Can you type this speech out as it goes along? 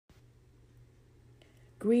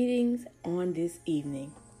Greetings on this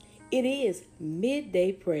evening. It is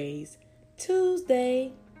Midday Praise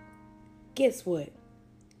Tuesday. Guess what?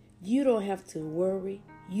 You don't have to worry.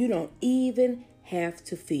 You don't even have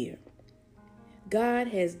to fear. God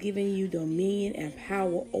has given you dominion and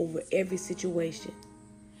power over every situation.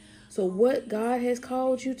 So what God has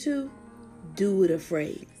called you to, do it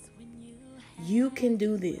afraid. You can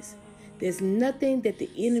do this. There's nothing that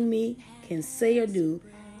the enemy can say or do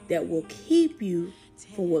that will keep you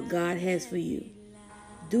from what God has for you.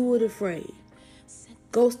 Do it afraid.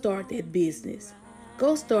 Go start that business.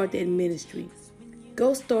 Go start that ministry.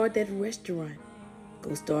 Go start that restaurant.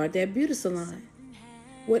 Go start that beauty salon.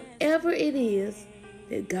 Whatever it is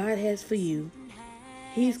that God has for you,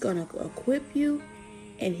 He's going to equip you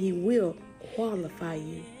and He will qualify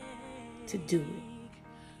you to do it.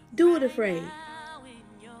 Do it afraid.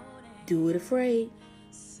 Do it afraid.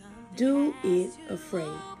 Do it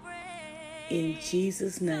afraid. In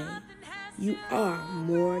Jesus' name, you are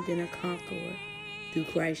more than a conqueror through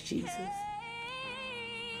Christ Jesus.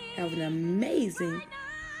 Have an amazing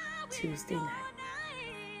Tuesday night.